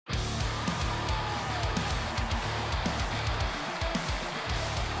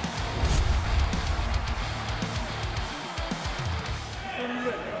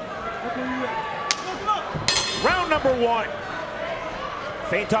number one.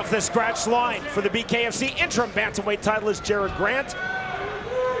 Feint off the scratch line for the BKFC interim bantamweight title is Jarod Grant.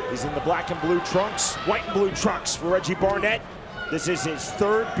 He's in the black and blue trunks, white and blue trunks for Reggie Barnett. This is his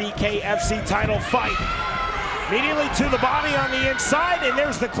third BKFC title fight. Immediately to the body on the inside, and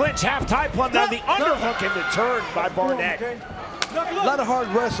there's the clinch, half tie plum. Now the underhook and the turn by Barnett. A lot of hard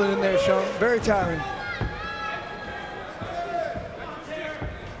wrestling in there, Sean. Very tiring.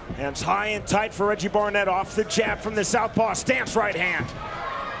 Hands high and tight for Reggie Barnett off the jab from the southpaw, stance right hand.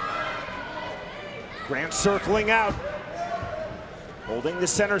 Grant circling out. Holding the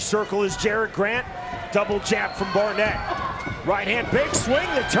center circle is Jarod Grant. Double jab from Barnett. Right hand, big swing,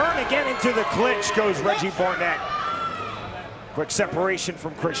 the turn again into the clinch goes Reggie Barnett. Quick separation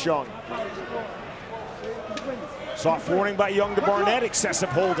from Chris Young. Soft warning by Young to Barnett, excessive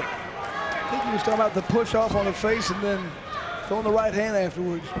holding. I think he was talking about the push off on the face and then throwing the right hand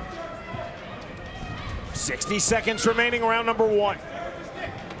afterwards. 60 seconds remaining, round number one.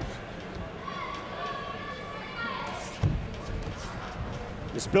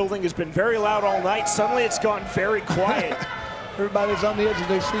 This building has been very loud all night. Suddenly it's gone very quiet. Everybody's on the edge of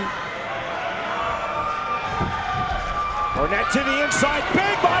their seat. Barnett to the inside,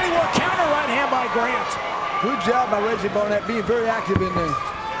 big body work, counter right hand by Grant. Good job by Reggie Barnett, being very active in there.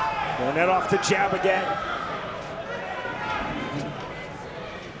 Barnett off the jab again.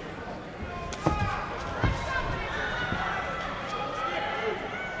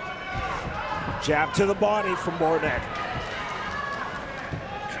 Jab to the body from Barnett.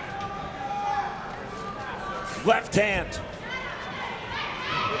 Left hand.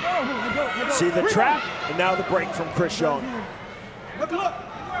 See the trap, and now the break from Chris Young.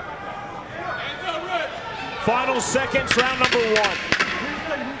 Final seconds, round number one.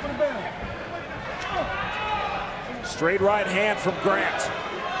 Straight right hand from Grant.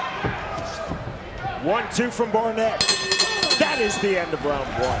 1-2 from Barnett. That is the end of round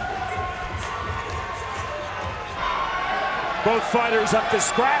one. Both fighters up to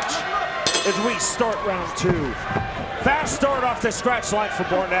scratch as we start round two. Fast start off the scratch line for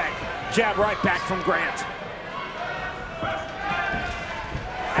Barnett. Jab right back from Grant.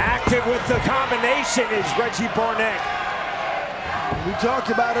 Active with the combination is Reggie Barnett. We talked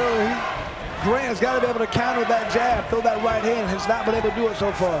about earlier, Grant's got to be able to counter that jab, throw that right hand. Has not been able to do it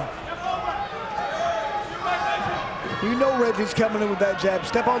so far. You know Reggie's coming in with that jab.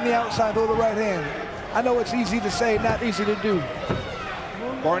 Step on the outside, throw the right hand. I know it's easy to say, not easy to do.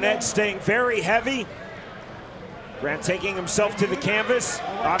 Barnett staying very heavy. Grant taking himself to the canvas.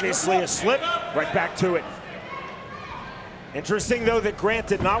 Obviously a slip, right back to it. Interesting though that Grant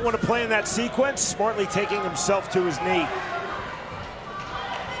did not want to play in that sequence, smartly taking himself to his knee.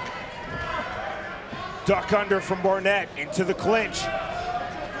 Duck under from Barnett into the clinch.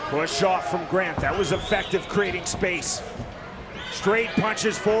 Push off from Grant, that was effective, creating space. Straight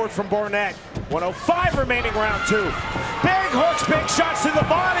punches forward from Barnett. 105 remaining, round two. Big hooks, big shots to the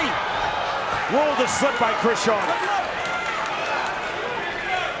body. Rolled a slip by Chris Young.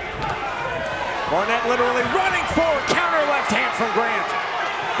 Barnett literally running forward, counter left hand from Grant.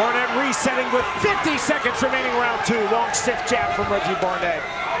 Barnett resetting with 50 seconds remaining, round two. Long stiff jab from Reggie Barnett.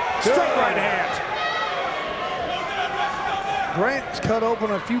 Straight right hand. Grant's cut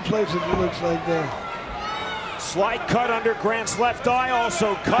open a few places, it looks like there. Slight cut under Grant's left eye,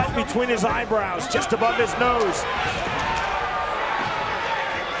 also cut between his eyebrows, just above his nose.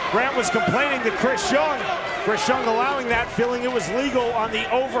 Grant was complaining to Chris Young. Chris Young allowing that, feeling it was legal on the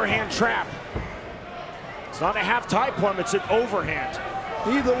overhand trap. It's not a half tie plum, it's an overhand.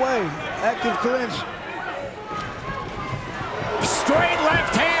 Either way, active clinch. Straight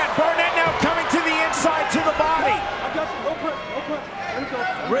left hand, Barnett now coming to the inside, to the body.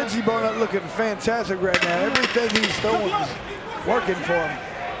 Reggie Barnett looking fantastic right now. Everything he's throwing is working for him.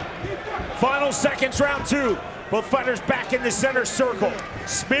 Final seconds, round two. Both fighters back in the center circle.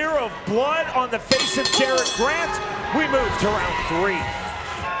 Smear of blood on the face of Jarod Grant. We move to round three.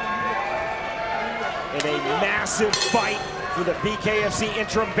 In a massive fight for the BKFC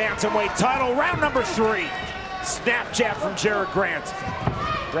interim bantamweight title. Round number three. Snap jab from Jarod Grant.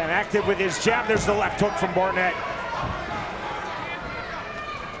 Grant active with his jab. There's the left hook from Barnett.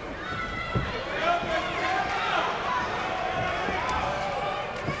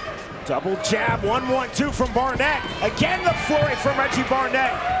 Double jab, 1-1-2 from Barnett. Again, the flurry from Reggie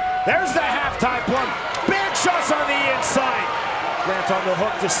Barnett. There's the half tie plum. Big shots on the inside. Grant on the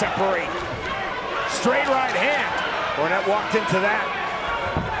hook to separate. Straight right hand. Barnett walked into that.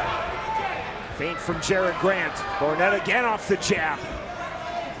 Feint from Jarod Grant. Barnett again off the jab.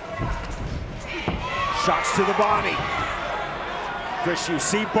 Shots to the body. Chris, you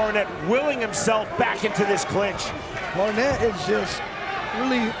see Barnett willing himself back into this clinch. Barnett is just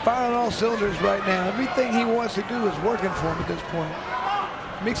really firing all cylinders right now. Everything he wants to do is working for him at this point.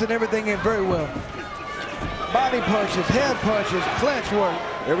 Mixing everything in very well. Body punches, head punches, clinch work.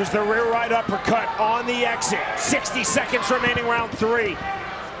 There was the rear right uppercut on the exit. 60 seconds remaining, round 3.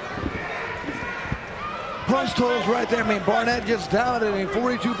 Punch totals right there. I mean, Barnett just dominating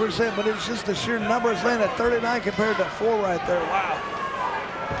 42%, but it's just the sheer numbers laying at 39 compared to 4 right there. Wow.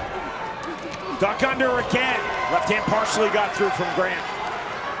 Duck under again. Left hand partially got through from Grant.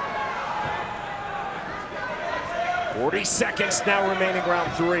 40 seconds now remaining,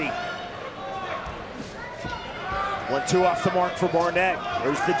 round 3. 1-2 off the mark for Barnett.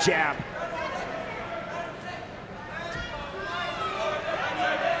 There's the jab.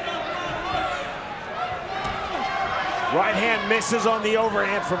 Right hand misses on the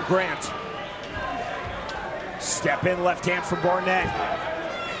overhand from Grant. Step in left hand from Barnett.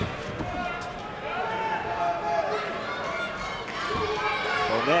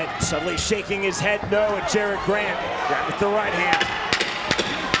 Barnett suddenly shaking his head no at Jarod Grant. Grab with the right hand.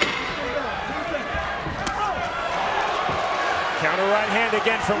 Counter right hand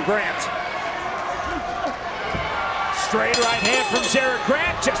again from Grant. Straight right hand from Jarod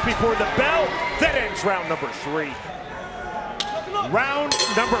Grant just before the bell. That ends round number 3. Round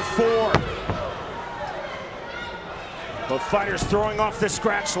number 4. Both fighters throwing off the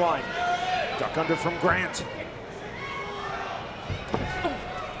scratch line. Duck under from Grant.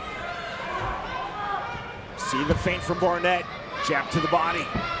 See the feint from Barnett. Jab to the body.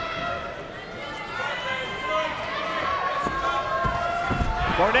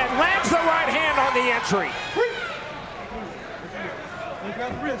 Barnett lands the right hand on the entry.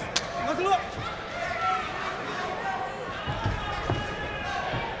 Grab the wrist. Knuckle up.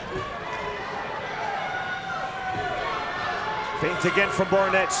 Feint again from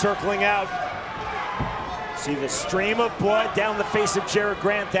Barnett, circling out. See the stream of blood down the face of Jarod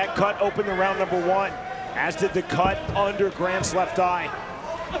Grant. That cut opened in round number 1, as did the cut under Grant's left eye.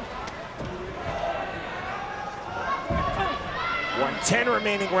 1:10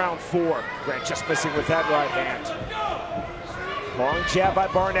 remaining, round 4. Grant just missing with that right hand. Long jab by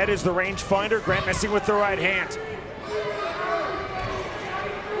Barnett is the rangefinder. Grant missing with the right hand.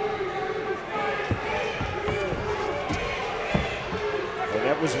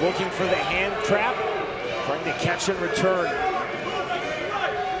 Barnett was looking for the hand trap, trying to catch and return.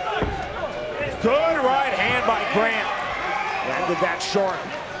 Good right hand by Grant. Landed that short.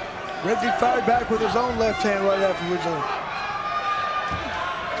 Reggie fired back with his own left hand right afterwards.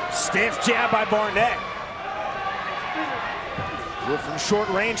 Stiff jab by Barnett. Threw from short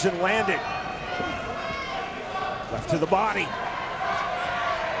range and landed. Left to the body.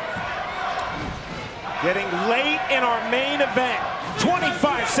 Getting late in our main event.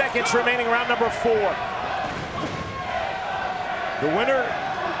 25 seconds remaining, round number 4. The winner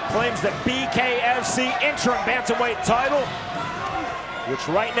claims the BKFC interim bantamweight title, which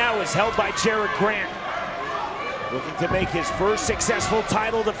right now is held by Jarod Grant, looking to make his first successful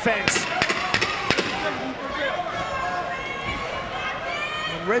title defense.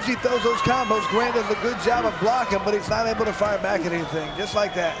 When Reggie throws those combos, Grant does a good job of blocking, but he's not able to fire back at anything, just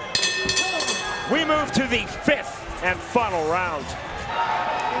like that. We move to the 5th and final round.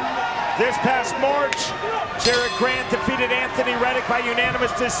 This past March, Jarod Grant defeated Anthony Reddick by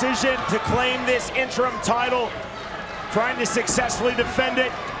unanimous decision to claim this interim title, trying to successfully defend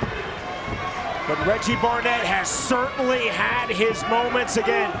it. But Reggie Barnett has certainly had his moments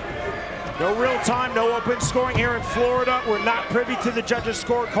again. No real time, no open scoring here in Florida. We're not privy to the judges'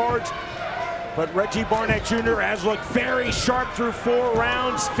 scorecards, but Reggie Barnett Jr. has looked very sharp through 4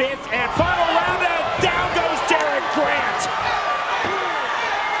 rounds. 5th and final round, and down goes Jarod Grant.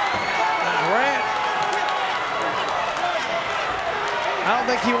 Grant, I don't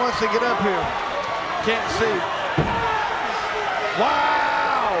think he wants to get up here. Can't see.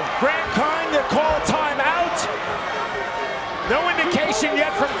 Wow! Grant trying to call timeout. No indication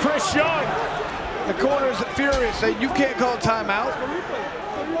yet from Chris Young. The corner is furious, saying you can't call timeout.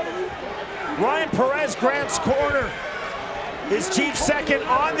 Ryan Perez, Grant's corner. His chief second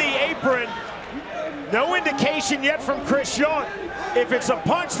on the apron. No indication yet from Chris Young. If it's a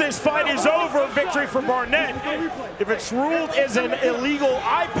punch, this fight is over. Victory for Barnett. If it's ruled as an illegal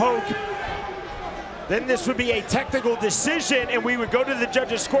eye poke, then this would be a technical decision, and we would go to the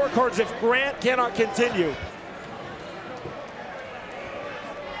judges' scorecards if Grant cannot continue.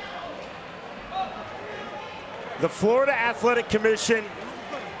 The Florida Athletic Commission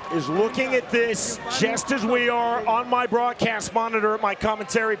is looking at this just as we are on my broadcast monitor at my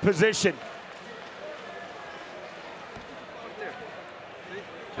commentary position.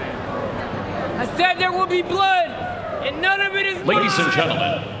 I said there will be blood. And none of it is Ladies and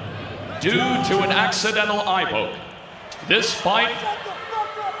gentlemen, due to an accidental eye poke, this fight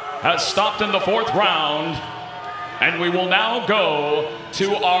has stopped in the 4th round, and we will now go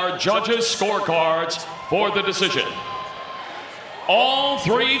to our judges' scorecards for the decision. All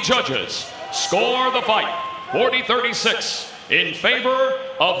 3 judges score the fight 40-36 in favor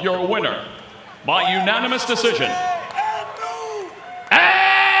of your winner by unanimous decision. And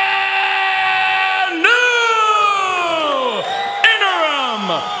new interim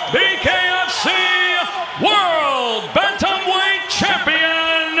BKFC World